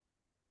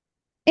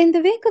In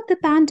the wake of the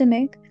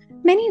pandemic,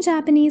 many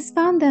Japanese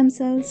found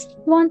themselves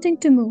wanting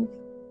to move,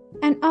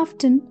 and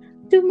often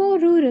to more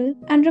rural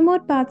and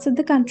remote parts of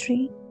the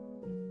country.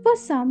 For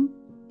some,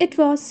 it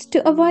was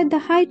to avoid the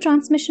high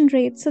transmission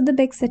rates of the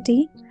big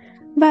city,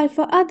 while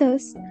for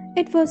others,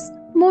 it was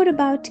more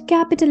about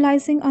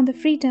capitalizing on the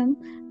freedom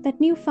that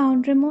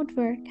newfound remote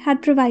work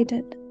had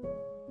provided.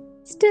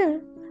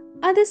 Still,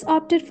 others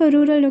opted for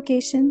rural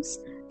locations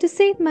to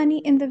save money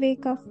in the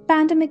wake of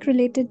pandemic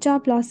related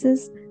job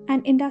losses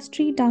and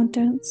industry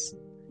downturns.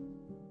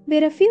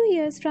 We're a few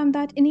years from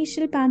that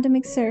initial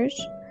pandemic surge,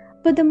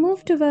 but the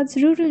move towards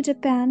rural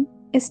Japan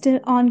is still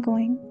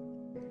ongoing.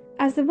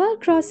 As the world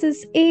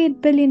crosses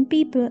 8 billion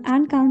people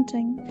and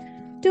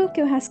counting,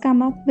 Tokyo has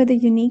come up with a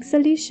unique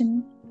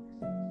solution.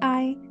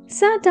 I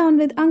sat down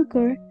with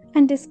Ankur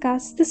and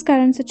discussed this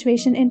current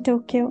situation in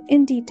Tokyo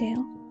in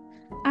detail.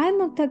 I'm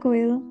Mukta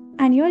Goyal,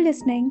 and you're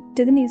listening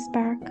to the News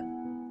Park.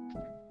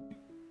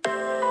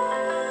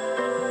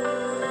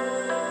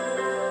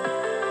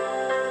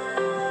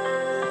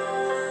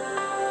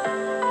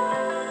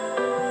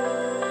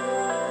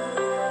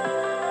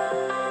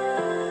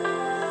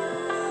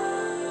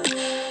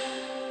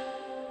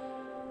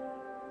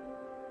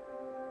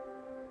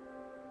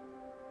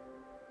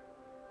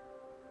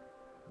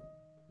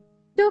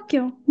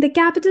 Tokyo, the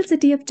capital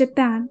city of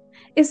Japan,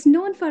 is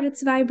known for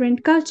its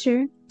vibrant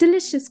culture,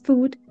 delicious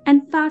food,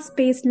 and fast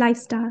paced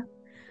lifestyle.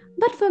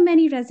 But for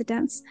many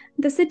residents,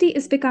 the city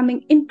is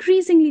becoming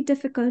increasingly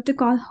difficult to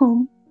call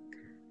home.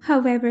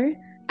 However,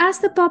 as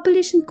the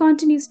population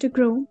continues to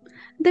grow,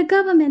 the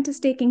government is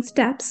taking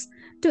steps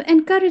to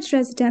encourage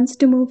residents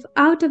to move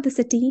out of the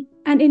city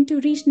and into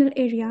regional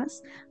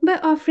areas by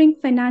offering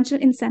financial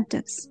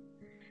incentives.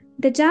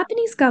 The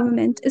Japanese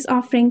government is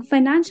offering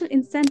financial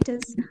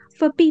incentives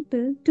for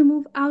people to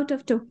move out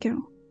of Tokyo.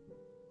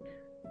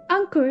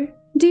 Ankur,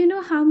 do you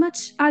know how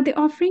much are they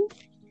offering?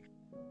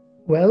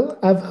 Well,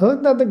 I've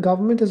heard that the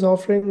government is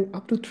offering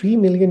up to 3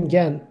 million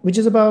yen, which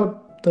is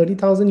about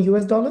 30,000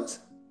 US dollars.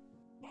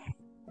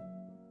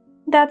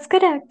 That's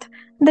correct.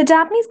 The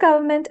Japanese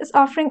government is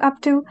offering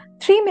up to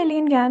 3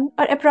 million yen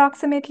or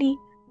approximately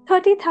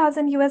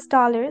 30,000 US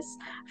dollars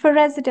for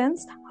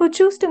residents who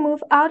choose to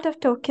move out of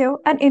Tokyo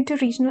and into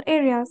regional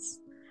areas.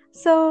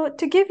 So,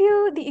 to give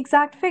you the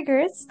exact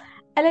figures,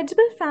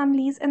 eligible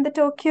families in the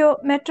Tokyo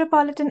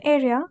metropolitan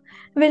area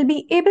will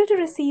be able to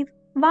receive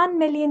 1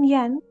 million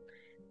yen,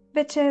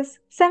 which is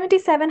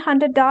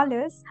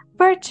 $7,700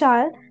 per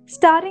child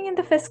starting in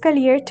the fiscal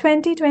year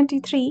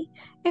 2023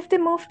 if they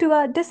move to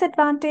a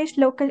disadvantaged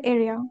local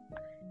area.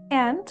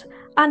 And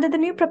under the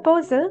new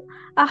proposal,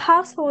 a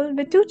household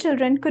with two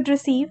children could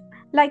receive,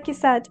 like you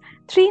said,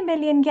 3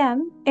 million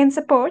yen in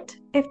support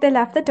if they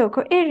left the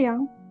Tokyo area.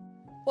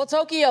 Well,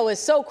 Tokyo is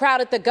so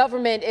crowded the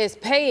government is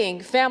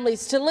paying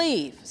families to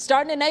leave.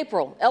 Starting in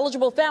April,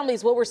 eligible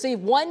families will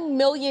receive 1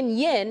 million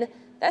yen,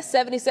 that's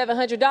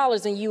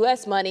 $7,700 in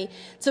U.S. money,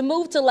 to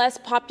move to less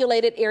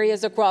populated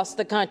areas across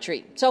the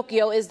country.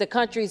 Tokyo is the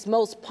country's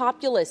most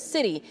populous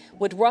city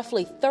with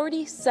roughly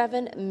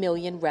 37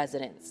 million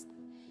residents.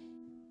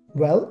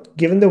 Well,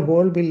 given the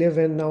world we live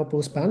in now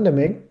post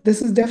pandemic,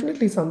 this is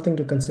definitely something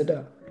to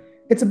consider.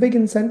 It's a big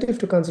incentive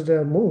to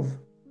consider a move,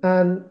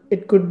 and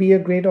it could be a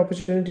great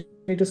opportunity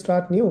to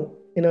start new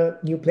in a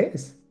new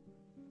place.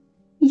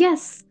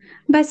 Yes,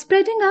 by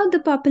spreading out the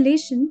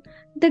population,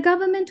 the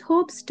government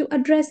hopes to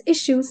address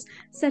issues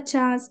such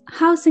as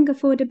housing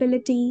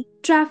affordability,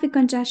 traffic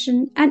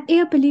congestion, and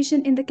air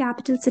pollution in the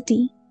capital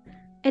city.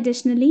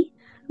 Additionally,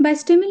 by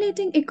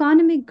stimulating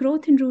economic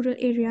growth in rural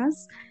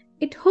areas,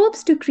 it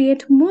hopes to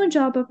create more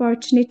job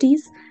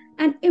opportunities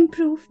and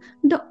improve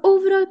the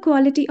overall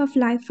quality of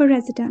life for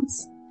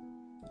residents.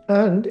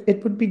 And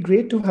it would be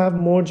great to have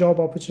more job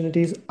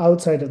opportunities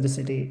outside of the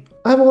city.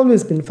 I've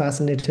always been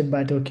fascinated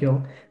by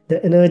Tokyo.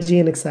 The energy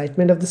and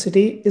excitement of the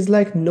city is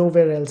like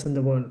nowhere else in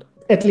the world.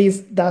 At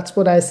least that's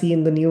what I see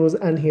in the news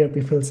and hear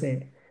people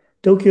say.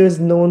 Tokyo is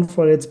known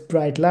for its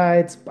bright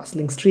lights,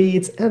 bustling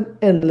streets, and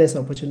endless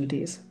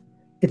opportunities.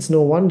 It's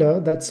no wonder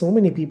that so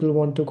many people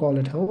want to call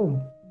it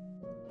home.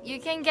 You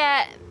can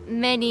get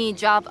many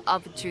job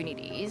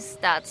opportunities.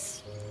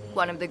 That's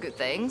one of the good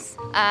things.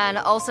 And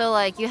also,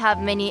 like, you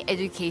have many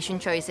education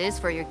choices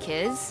for your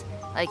kids.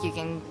 Like, you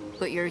can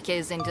put your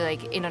kids into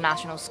like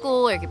international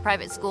school or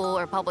private school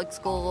or public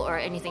school or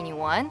anything you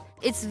want.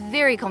 It's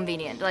very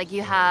convenient. Like,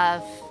 you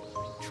have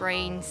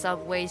train,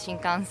 subway,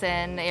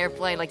 Shinkansen,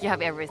 airplane, like you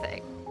have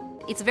everything.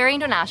 It's very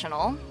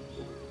international.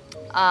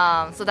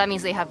 So that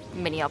means they have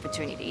many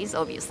opportunities,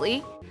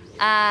 obviously.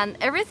 And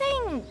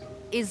everything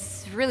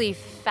is really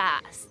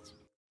fast.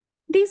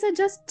 These are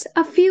just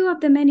a few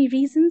of the many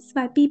reasons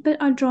why people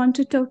are drawn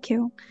to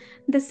Tokyo.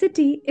 The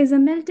city is a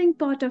melting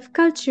pot of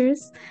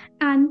cultures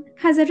and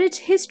has a rich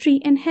history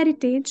and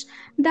heritage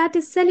that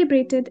is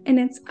celebrated in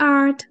its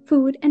art,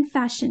 food, and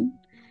fashion.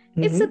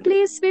 It's a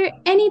place where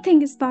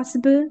anything is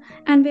possible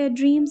and where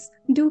dreams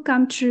do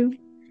come true.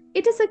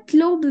 It is a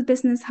global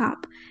business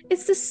hub.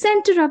 It's the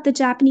center of the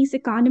Japanese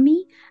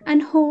economy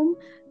and home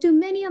to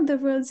many of the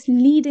world's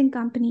leading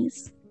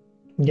companies.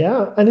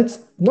 Yeah, and it's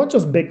not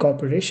just big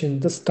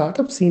corporations. The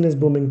startup scene is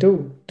booming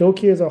too.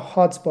 Tokyo is a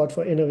hotspot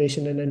for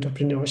innovation and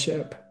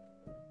entrepreneurship.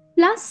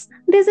 Plus,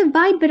 there's a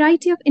wide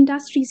variety of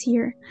industries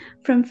here,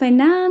 from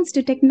finance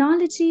to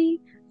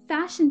technology,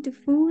 fashion to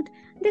food.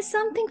 There's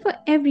something for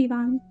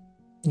everyone.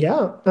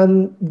 Yeah,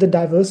 and the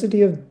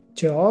diversity of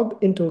job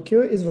in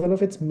Tokyo is one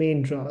of its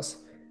main draws.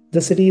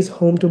 The city is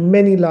home to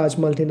many large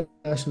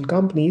multinational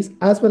companies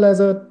as well as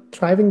a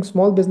thriving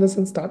small business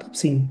and startup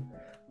scene.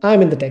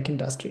 I'm in the tech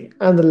industry,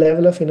 and the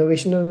level of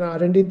innovation and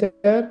R&D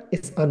there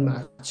is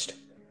unmatched.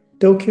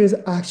 Tokyo is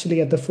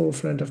actually at the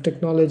forefront of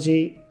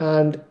technology,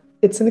 and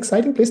it's an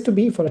exciting place to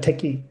be for a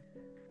techie.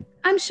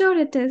 I'm sure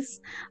it is.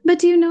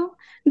 But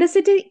the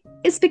city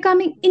is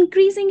becoming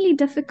increasingly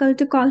difficult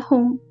to call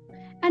home,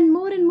 and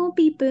more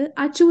people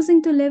are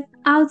choosing to live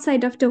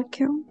outside of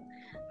Tokyo.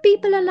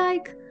 People are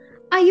like,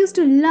 I used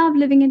to love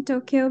living in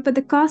Tokyo, but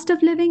the cost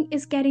of living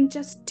is getting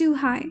just too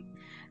high.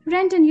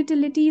 Rent and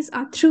utilities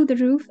are through the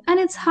roof, and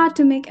it's hard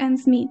to make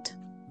ends meet.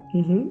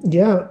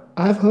 Yeah,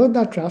 I've heard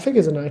that traffic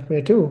is a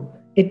nightmare too.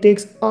 It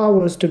takes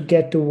hours to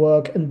get to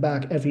work and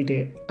back every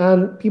day,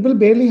 and people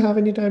barely have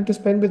any time to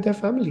spend with their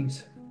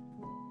families.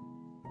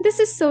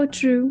 This is so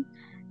true.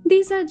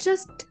 These are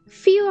just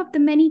few of the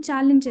many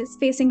challenges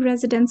facing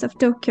residents of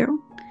Tokyo.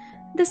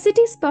 The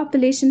city's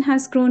population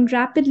has grown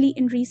rapidly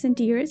in recent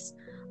years,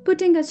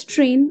 putting a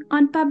strain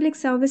on public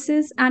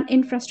services and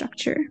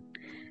infrastructure.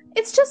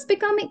 It's just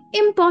becoming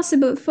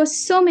impossible for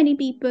so many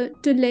people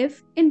to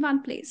live in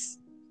one place.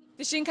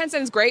 The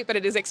Shinkansen is great, but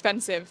it is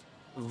expensive.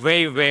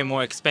 Way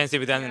more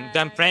expensive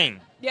than plane.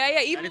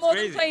 Yeah, even more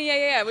than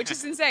plane, which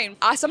is insane.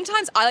 I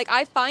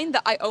find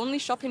that I only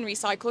shop in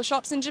recycle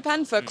shops in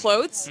Japan for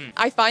clothes.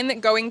 I find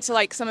that going to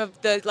like some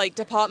of the like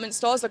department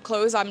stores, the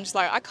clothes, I'm just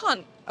like I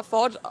can't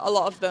afford a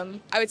lot of them.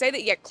 I would say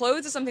that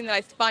clothes are something that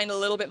I find a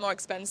little bit more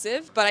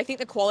expensive, but I think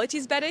the quality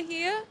is better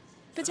here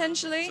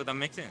potentially. So that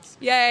makes sense.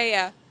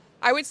 Yeah.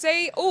 I would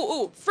say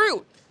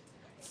fruit.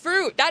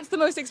 Fruit, that's the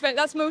most expensive.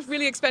 That's most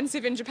really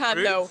expensive in Japan,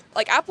 Fruit? though.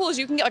 Like apples,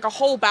 you can get like a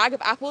whole bag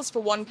of apples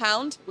for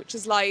 £1, which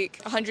is like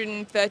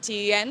 130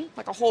 yen,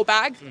 like a whole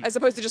bag, as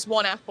opposed to just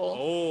one apple.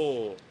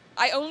 Oh.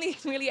 I only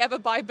really ever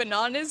buy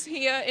bananas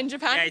here in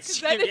Japan Yeah, it's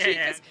because they're the cheap,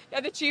 yeah. cheapest.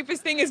 Yeah, the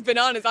cheapest thing is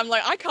bananas. I'm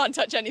like, I can't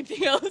touch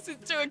anything else.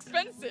 It's too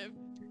expensive.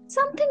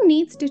 Something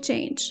needs to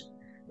change.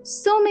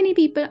 So many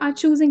people are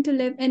choosing to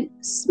live in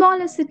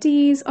smaller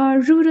cities or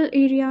rural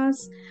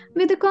areas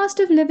where the cost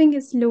of living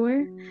is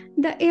lower,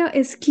 the air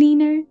is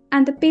cleaner,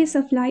 and the pace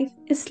of life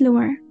is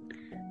slower.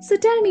 So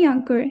tell me,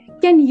 Ankur,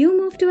 can you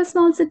move to a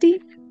small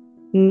city?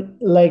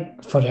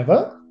 Like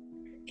forever?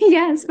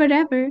 Yes,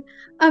 forever.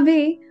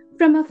 Away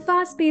from a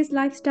fast paced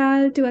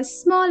lifestyle to a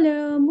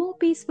smaller, more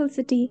peaceful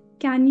city.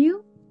 Can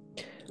you?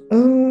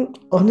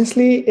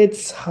 Honestly,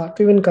 it's hard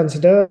to even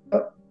consider,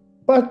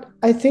 but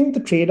I think the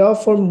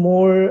trade-off for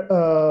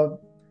more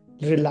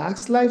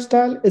relaxed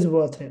lifestyle is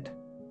worth it.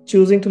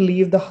 Choosing to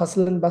leave the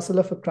hustle and bustle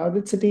of a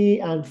crowded city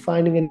and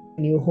finding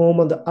a new home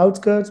on the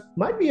outskirts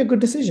might be a good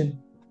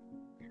decision.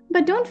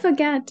 But don't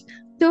forget,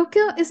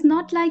 Tokyo is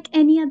not like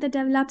any other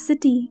developed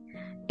city.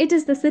 It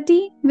is the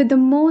city with the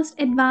most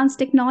advanced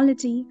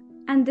technology.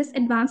 And this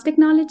advanced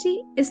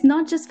technology is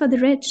not just for the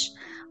rich,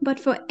 but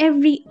for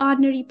every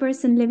ordinary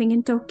person living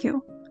in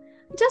Tokyo.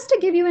 Just to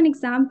give you an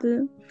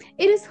example,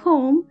 it is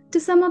home to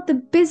some of the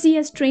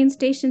busiest train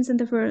stations in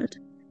the world.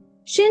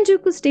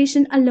 Shinjuku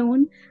Station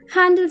alone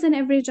handles an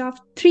average of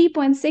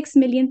 3.6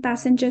 million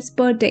passengers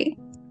per day.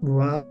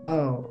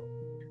 Wow.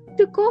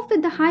 To cope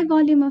with the high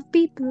volume of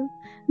people,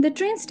 the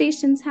train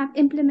stations have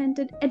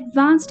implemented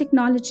advanced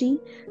technology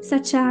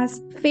such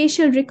as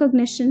facial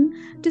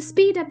recognition to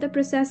speed up the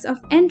process of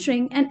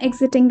entering and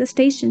exiting the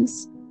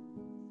stations.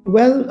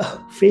 Well,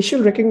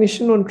 facial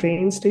recognition on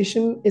train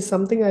station is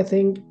something I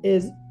think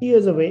is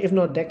years away, if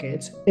not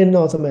decades, in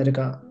North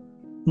America.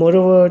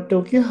 Moreover,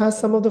 Tokyo has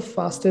some of the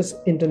fastest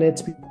internet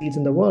speeds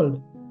in the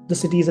world. The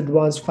city's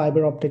advanced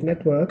fiber optic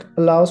network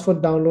allows for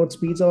download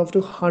speeds of up to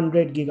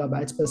 100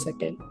 gigabytes per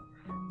second.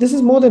 This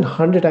is more than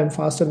 100 times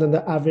faster than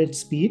the average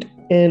speed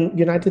in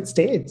United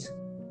States.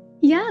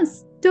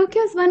 Yes,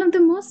 Tokyo is one of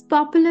the most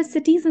populous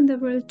cities in the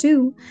world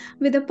too,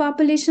 with a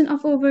population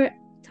of over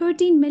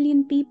 13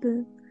 million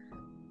people.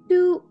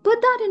 To put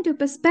that into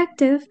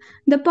perspective,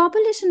 the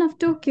population of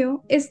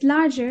Tokyo is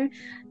larger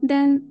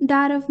than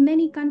that of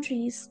many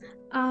countries,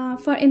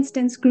 for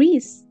instance,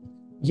 Greece.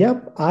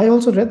 Yep, I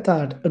also read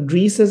that.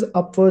 Greece is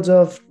upwards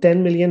of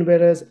 10 million,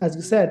 whereas, as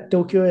you said,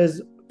 Tokyo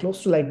is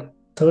close to like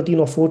 13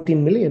 or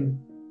 14 million.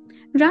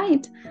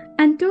 Right,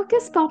 and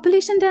Tokyo's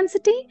population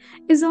density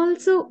is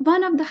also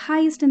one of the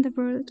highest in the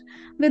world,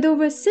 with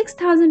over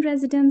 6,000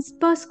 residents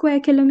per square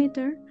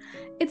kilometer.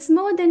 It's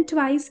more than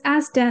twice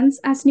as dense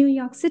as New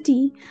York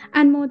City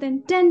and more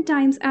than 10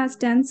 times as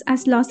dense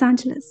as Los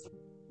Angeles.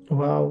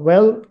 Wow,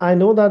 well, I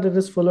know that it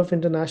is full of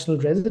international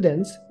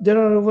residents. There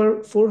are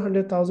over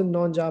 400,000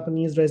 non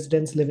Japanese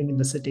residents living in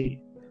the city,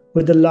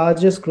 with the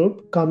largest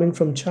group coming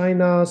from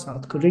China,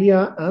 South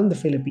Korea, and the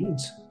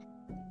Philippines.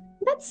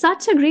 That's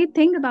such a great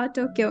thing about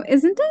Tokyo,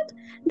 isn't it?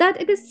 That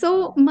it is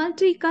so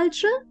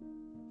multicultural.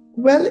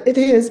 Well, it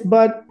is,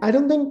 but I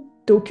don't think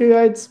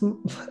Tokyoites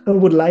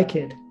would like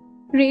it.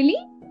 Really?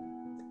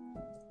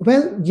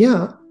 Well,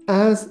 yeah,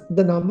 as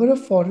the number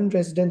of foreign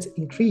residents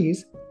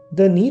increase,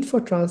 the need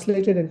for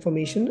translated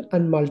information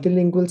and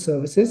multilingual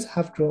services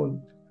have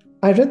grown.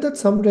 I read that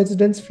some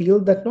residents feel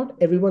that not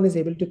everyone is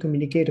able to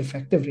communicate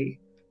effectively,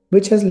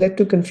 which has led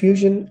to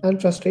confusion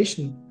and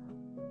frustration.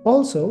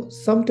 Also,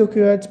 some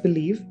Tokyoites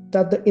believe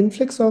that the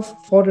influx of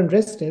foreign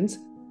residents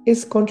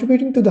is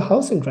contributing to the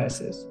housing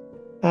crisis,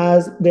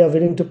 as they are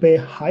willing to pay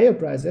higher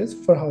prices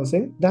for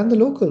housing than the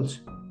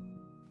locals.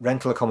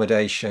 Rental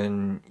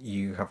accommodation,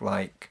 you have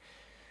like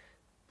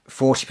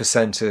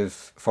 40% of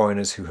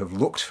foreigners who have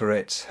looked for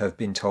it have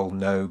been told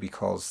no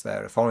because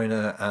they're a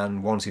foreigner,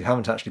 and ones who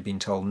haven't actually been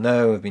told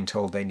no have been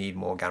told they need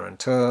more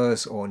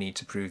guarantors or need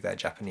to prove their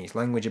Japanese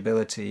language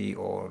ability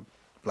or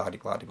blah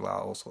blah blah blah,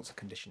 all sorts of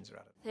conditions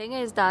around it. The thing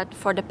is that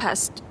for the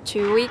past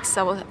 2 weeks,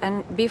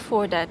 and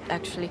before that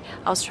actually,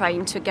 I was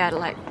trying to get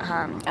like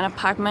an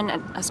apartment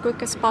as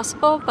quick as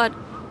possible, but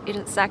it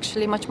is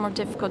actually much more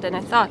difficult than I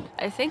thought.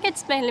 I think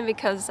it's mainly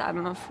because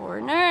I'm a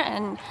foreigner,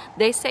 and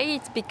they say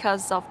it's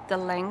because of the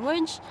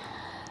language.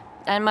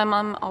 And my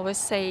mom always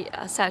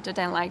said to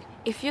them, like,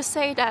 if you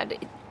say that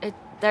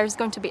there's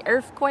going to be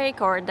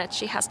earthquake or that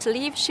she has to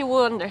leave, she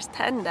will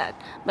understand that.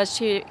 But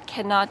she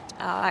cannot,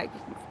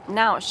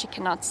 now she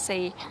cannot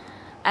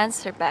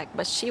answer back,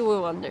 but she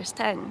will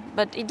understand.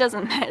 But it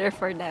doesn't matter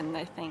for them,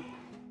 I think.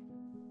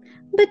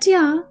 But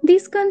yeah,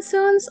 these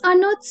concerns are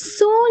not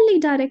solely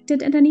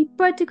directed at any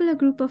particular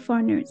group of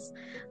foreigners,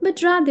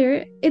 but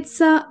rather it's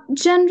a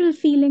general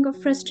feeling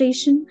of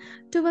frustration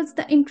towards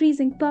the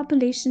increasing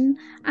population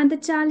and the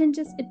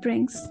challenges it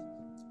brings.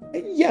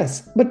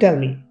 Yes, but tell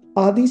me,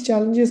 are these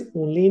challenges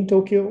only in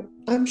Tokyo?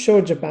 I'm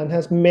sure Japan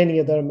has many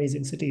other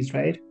amazing cities,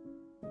 right?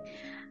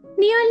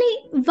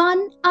 Nearly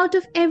 1 out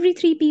of every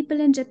 3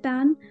 people in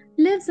Japan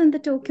lives in the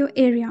Tokyo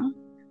area.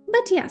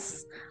 But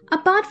yes,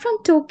 apart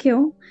from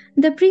Tokyo,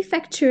 the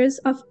prefectures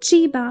of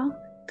Chiba,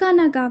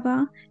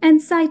 Kanagawa, and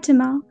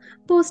Saitama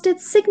posted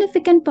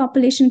significant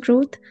population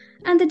growth,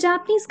 and the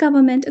Japanese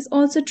government is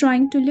also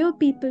trying to lure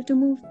people to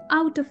move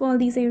out of all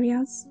these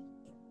areas.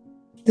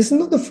 This is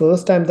not the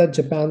first time that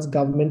Japan's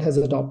government has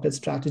adopted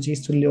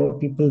strategies to lure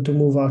people to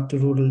move out to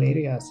rural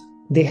areas.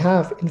 They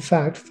have, in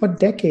fact, for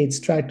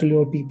decades tried to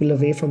lure people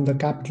away from the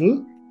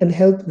capital and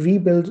help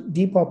rebuild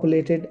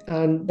depopulated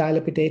and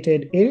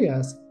dilapidated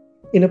areas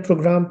in a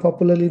program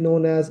popularly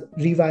known as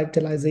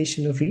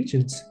revitalization of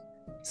regions.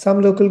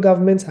 Some local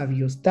governments have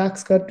used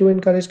tax cut to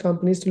encourage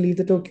companies to leave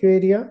the Tokyo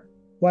area,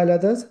 while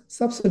others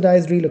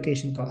subsidize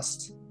relocation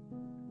costs.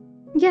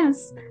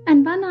 Yes,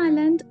 and one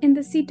island in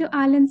the Seto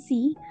Island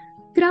Sea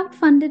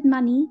crowdfunded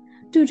money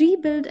to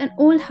rebuild an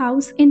old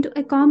house into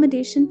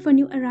accommodation for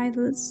new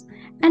arrivals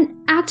and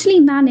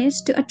actually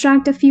managed to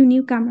attract a few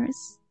newcomers.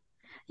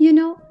 You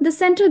know, the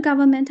central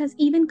government has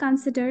even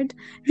considered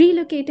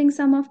relocating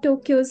some of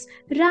Tokyo's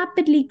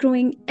rapidly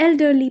growing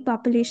elderly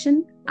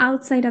population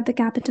outside of the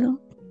capital.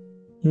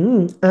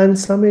 And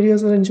some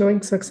areas are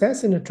enjoying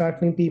success in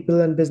attracting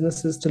people and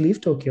businesses to leave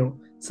Tokyo,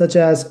 such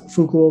as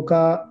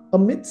Fukuoka, a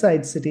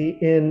mid-sized city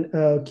in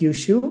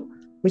Kyushu,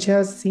 which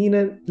has seen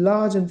a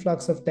large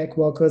influx of tech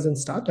workers and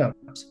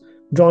startups,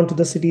 drawn to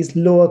the city's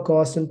lower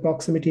cost and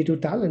proximity to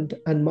talent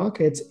and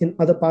markets in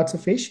other parts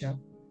of Asia.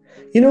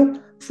 You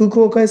know,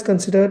 Fukuoka is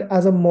considered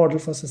as a model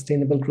for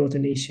sustainable growth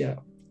in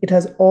Asia. It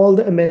has all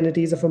the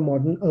amenities of a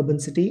modern urban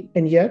city,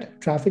 and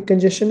yet traffic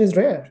congestion is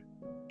rare.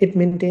 It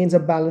maintains a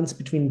balance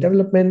between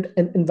development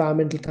and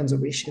environmental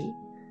conservation,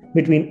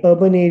 between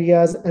urban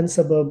areas and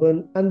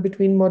suburban, and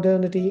between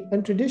modernity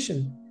and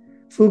tradition.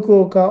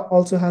 Fukuoka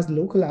also has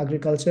local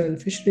agriculture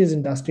and fisheries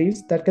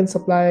industries that can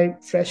supply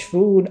fresh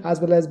food as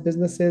well as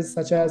businesses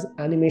such as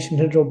animation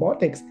and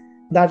robotics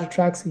that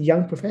attracts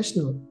young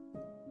professionals.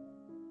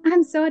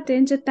 I'm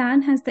certain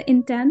Japan has the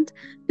intent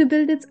to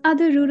build its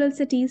other rural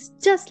cities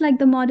just like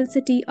the model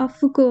city of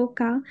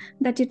Fukuoka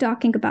that you're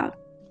talking about.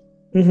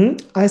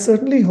 I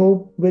certainly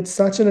hope with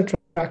such an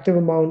attractive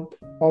amount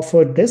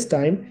offered this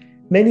time,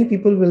 many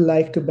people will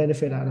like to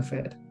benefit out of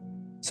it.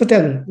 So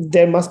tell me,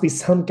 there must be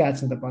some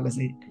catch in the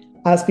policy,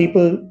 as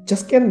people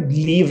just can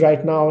leave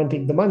right now and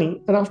take the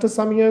money, and after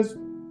some years,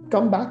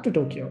 come back to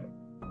Tokyo.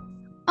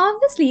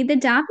 Obviously, the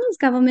Japanese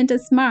government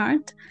is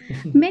smart.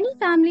 Many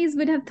families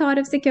would have thought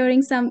of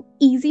securing some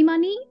easy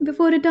money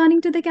before returning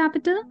to the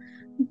capital,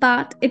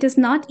 but it is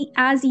not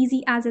as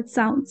easy as it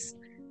sounds.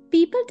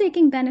 People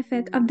taking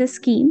benefit of this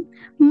scheme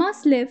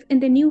must live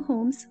in their new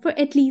homes for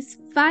at least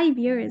 5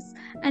 years,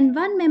 and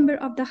one member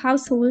of the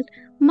household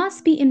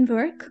must be in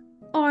work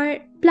or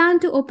plan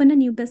to open a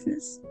new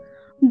business.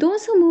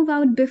 Those who move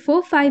out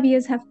before 5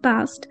 years have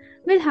passed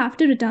will have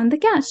to return the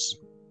cash.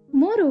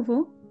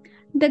 Moreover,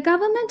 the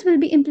government will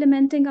be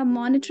implementing a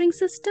monitoring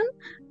system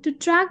to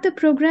track the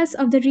progress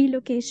of the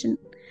relocation.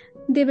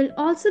 They will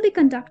also be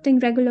conducting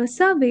regular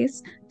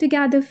surveys to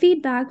gather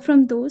feedback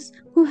from those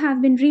who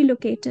have been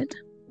relocated.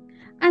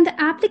 And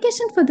the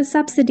application for the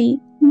subsidy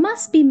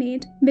must be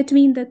made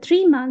between the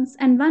 3 months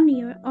and 1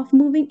 year of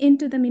moving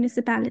into the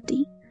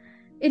municipality.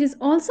 It is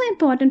also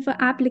important for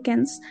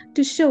applicants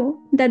to show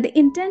that they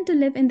intend to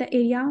live in the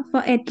area for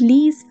at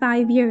least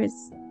 5 years.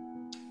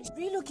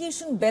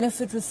 Relocation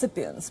benefit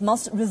recipients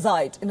must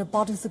reside in a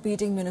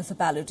participating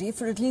municipality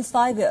for at least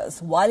 5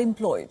 years while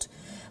employed.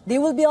 They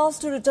will be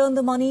asked to return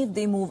the money if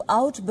they move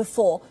out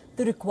before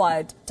the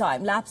required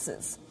time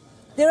lapses.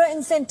 There are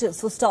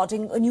incentives for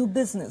starting a new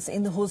business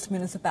in the host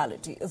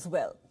municipality as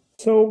well.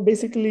 So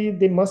basically,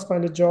 they must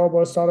find a job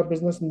or start a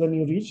business in the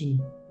new region.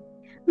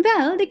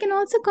 Well, they can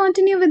also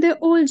continue with their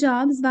old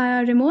jobs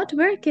via remote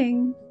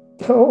working.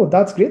 Oh,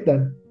 that's great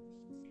then.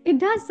 It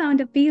does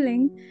sound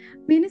appealing.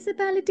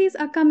 Municipalities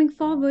are coming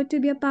forward to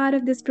be a part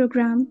of this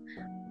program.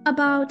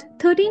 About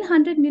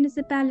 1,300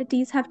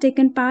 municipalities have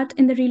taken part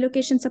in the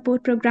relocation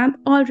support program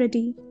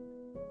already.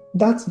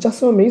 That's just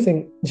so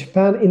amazing.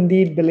 Japan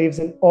indeed believes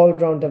in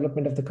all-round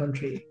development of the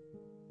country.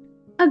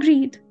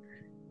 Agreed.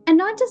 And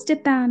not just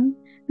Japan.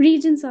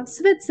 Regions of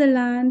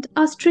Switzerland,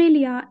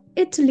 Australia,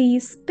 Italy,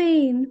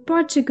 Spain,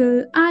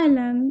 Portugal,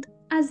 Ireland,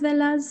 as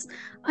well as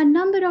a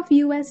number of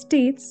US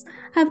states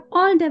have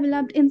all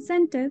developed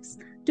incentives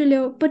to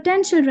lure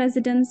potential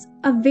residents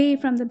away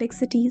from the big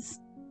cities.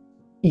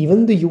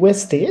 Even the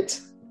US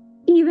states?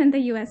 Even the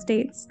US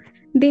states.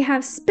 They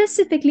have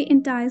specifically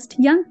enticed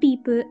young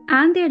people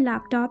and their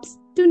laptops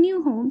to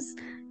new homes,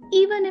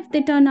 even if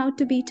they turn out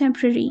to be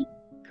temporary.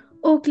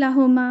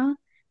 Oklahoma,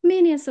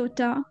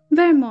 Minnesota,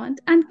 Vermont,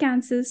 and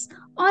Kansas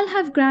all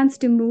have grants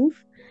to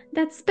move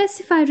that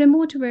specify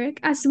remote work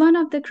as one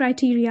of the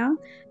criteria,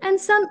 and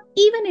some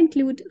even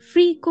include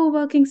free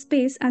co-working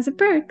space as a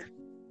perk.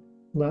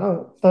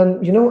 Wow.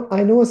 And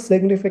I know a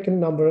significant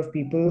number of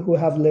people who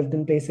have lived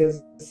in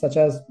places such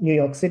as New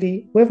York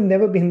City who have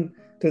never been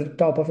to the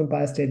top of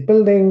Empire State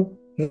Building,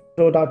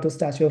 rode out to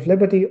Statue of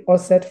Liberty, or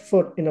set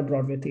foot in a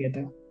Broadway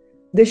theater.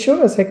 They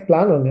sure as heck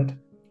plan on it,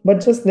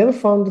 but just never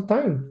found the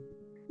time.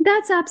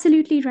 That's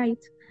absolutely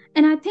right.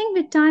 And I think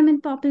with time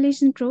and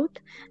population growth,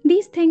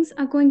 these things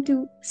are going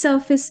to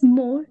surface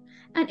more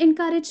and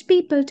encourage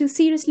people to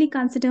seriously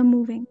consider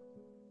moving.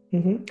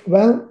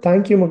 Well,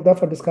 thank you, Mugdha,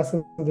 for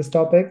discussing this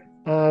topic,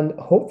 and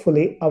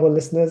hopefully our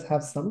listeners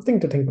have something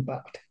to think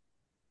about.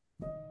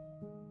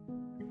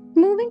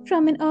 Moving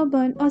from an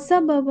urban or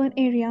suburban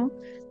area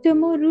to a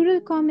more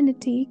rural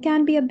community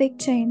can be a big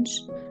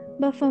change,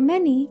 but for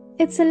many,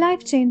 it's a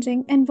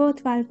life-changing and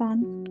worthwhile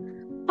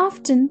one.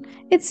 Often,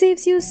 it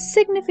saves you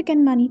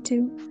significant money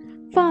too.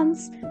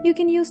 Funds you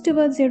can use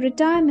towards your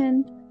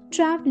retirement,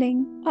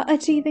 traveling, or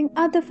achieving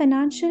other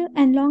financial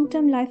and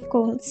long-term life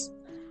goals.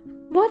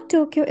 What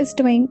Tokyo is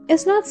doing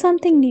is not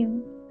something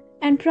new,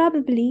 and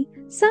probably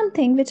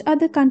something which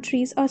other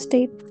countries or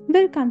states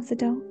will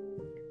consider.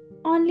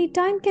 Only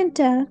time can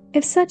tell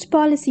if such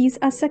policies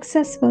are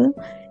successful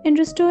in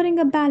restoring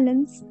a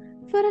balance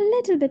for a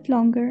little bit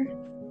longer.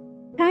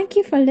 Thank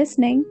you for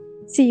listening.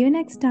 See you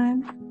next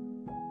time.